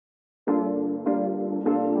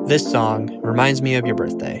This song reminds me of your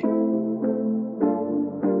birthday.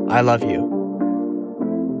 I love you.